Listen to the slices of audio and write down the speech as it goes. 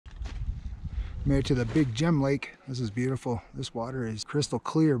Made it to the big gem lake. This is beautiful. This water is crystal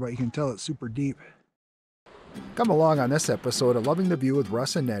clear, but you can tell it's super deep. Come along on this episode of Loving the View with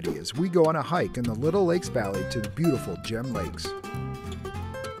Russ and Nettie as we go on a hike in the Little Lakes Valley to the beautiful Gem Lakes.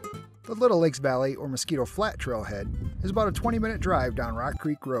 The Little Lakes Valley, or Mosquito Flat Trailhead, is about a 20-minute drive down Rock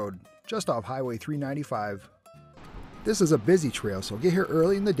Creek Road, just off Highway 395. This is a busy trail, so get here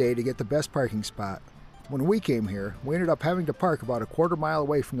early in the day to get the best parking spot. When we came here, we ended up having to park about a quarter mile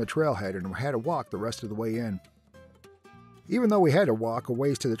away from the trailhead and had to walk the rest of the way in. Even though we had to walk a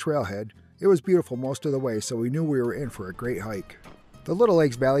ways to the trailhead, it was beautiful most of the way, so we knew we were in for a great hike. The Little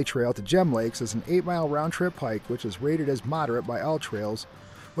Lakes Valley Trail to Gem Lakes is an 8-mile round-trip hike which is rated as moderate by all trails,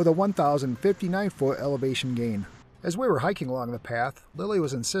 with a 1,059-foot elevation gain. As we were hiking along the path, Lily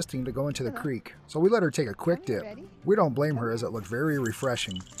was insisting to go into the creek, so we let her take a quick dip. We don't blame her as it looked very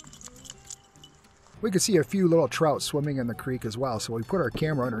refreshing. We could see a few little trout swimming in the creek as well, so we put our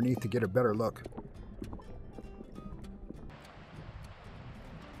camera underneath to get a better look.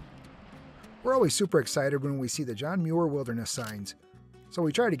 We're always super excited when we see the John Muir Wilderness signs, so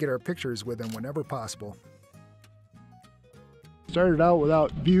we try to get our pictures with them whenever possible. Started out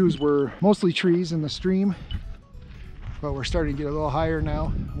without views, were mostly trees in the stream, but we're starting to get a little higher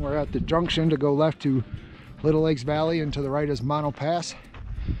now. We're at the junction to go left to Little Lakes Valley and to the right is Mono Pass.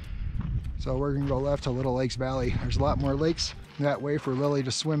 So we're gonna go left to Little Lakes Valley. There's a lot more lakes that way for Lily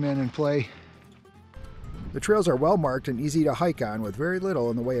to swim in and play. The trails are well marked and easy to hike on with very little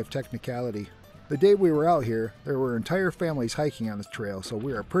in the way of technicality. The day we were out here, there were entire families hiking on this trail, so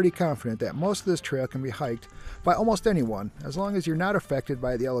we are pretty confident that most of this trail can be hiked by almost anyone, as long as you're not affected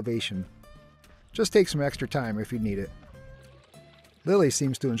by the elevation. Just take some extra time if you need it. Lily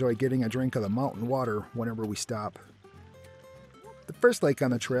seems to enjoy getting a drink of the mountain water whenever we stop. The first lake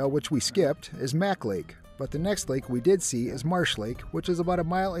on the trail, which we skipped, is Mac Lake, but the next lake we did see is Marsh Lake, which is about a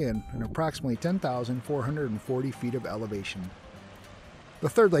mile in and approximately 10,440 feet of elevation. The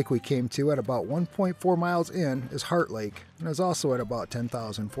third lake we came to at about 1.4 miles in is Heart Lake, and is also at about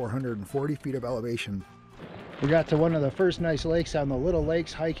 10,440 feet of elevation. We got to one of the first nice lakes on the Little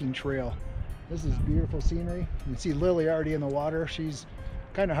Lakes hiking trail. This is beautiful scenery. You can see Lily already in the water. She's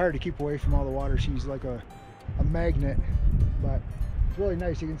kind of hard to keep away from all the water. She's like a magnet, but it's really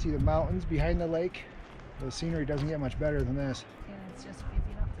nice. You can see the mountains behind the lake. The scenery doesn't get much better than this. Yeah, it's just 50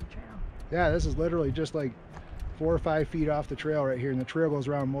 feet off the trail. Yeah, this is literally just like 4 or 5 feet off the trail right here, and the trail goes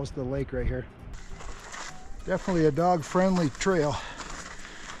around most of the lake right here. Definitely a dog-friendly trail.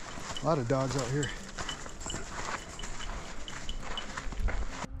 A lot of dogs out here.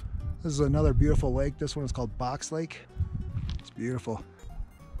 This is another beautiful lake. This one is called Box Lake. It's beautiful.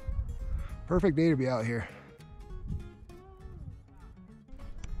 Perfect day to be out here.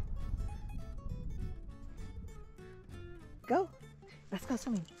 Go. Let's go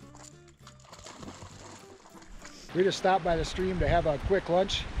swimming. We just stopped by the stream to have a quick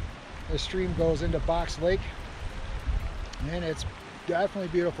lunch. The stream goes into Box Lake, and it's definitely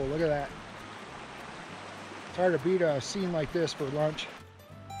beautiful. Look at that. It's hard to beat a scene like this for lunch.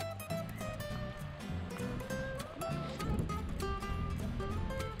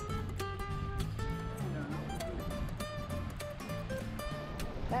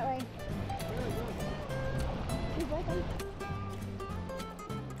 That way. Keep walking.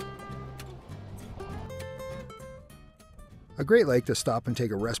 A great lake to stop and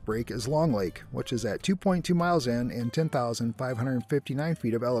take a rest break is Long Lake, which is at 2.2 miles in and 10,559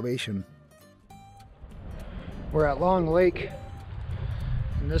 feet of elevation. We're at Long Lake,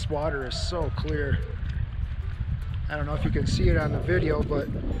 and this water is so clear. I don't know if you can see it on the video, but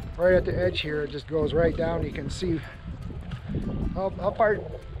right at the edge here, it just goes right down. You can see how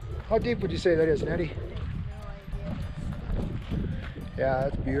deep would you say that is, Nettie? Yeah,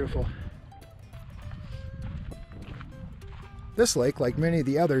 that's beautiful. This lake, like many of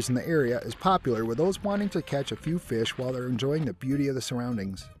the others in the area, is popular with those wanting to catch a few fish while they're enjoying the beauty of the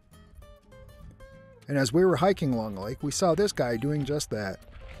surroundings. And as we were hiking along the lake, we saw this guy doing just that.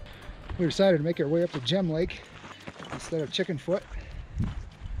 We decided to make our way up to Gem Lake instead of Chicken Foot.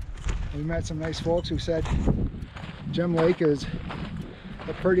 We met some nice folks who said Gem Lake is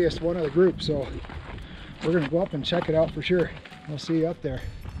the prettiest one of the group, so we're going to go up and check it out for sure. We'll see you up there.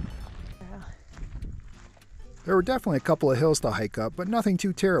 There were definitely a couple of hills to hike up, but nothing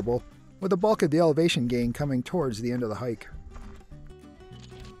too terrible, with the bulk of the elevation gain coming towards the end of the hike.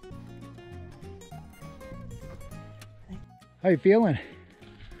 How you feeling?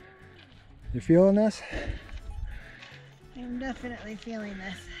 You feeling this? I'm definitely feeling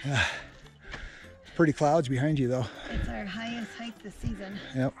this. Pretty clouds behind you though. It's our highest hike this season.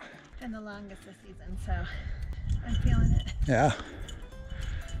 Yep. And the longest this season, so I'm feeling it. Yeah.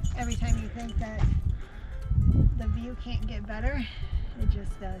 every time you think that the view can't get better, it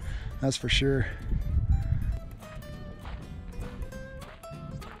just does. That's for sure.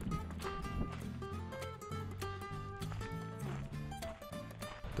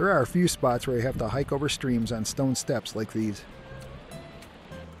 There are a few spots where you have to hike over streams on stone steps like these.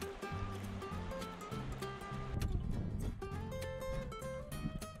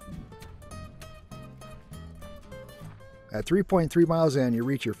 At 3.3 miles in, you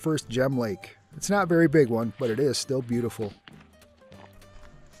reach your first gem lake. It's not a very big one, but it is still beautiful.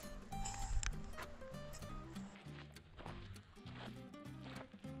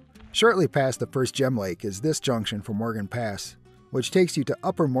 Shortly past the first gem lake is this junction for Morgan Pass, which takes you to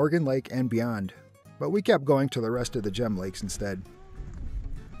Upper Morgan Lake and beyond. But we kept going to the rest of the gem lakes instead.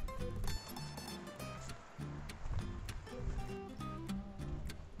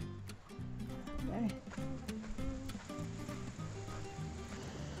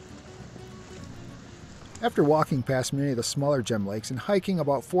 After walking past many of the smaller gem lakes and hiking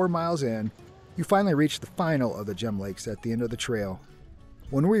about 4 miles in, you finally reach the final of the gem lakes at the end of the trail.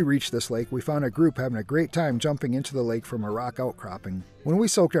 When we reached this lake, we found a group having a great time jumping into the lake from a rock outcropping. When we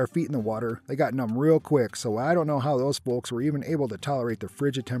soaked our feet in the water, they got numb real quick, so I don't know how those folks were even able to tolerate the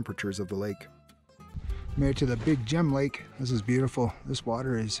frigid temperatures of the lake. Made it to the big gem lake. This is beautiful. This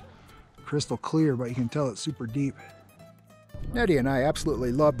water is crystal clear, but you can tell it's super deep. Nettie and I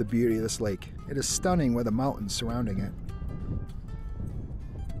absolutely love the beauty of this lake. It is stunning with the mountains surrounding it.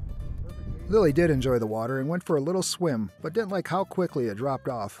 Lily did enjoy the water and went for a little swim, but didn't like how quickly it dropped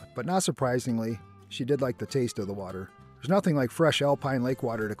off. But not surprisingly, she did like the taste of the water. There's nothing like fresh alpine lake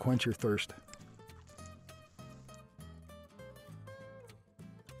water to quench your thirst.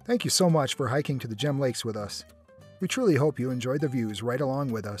 Thank you so much for hiking to the Gem Lakes with us. We truly hope you enjoyed the views right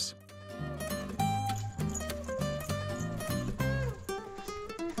along with us.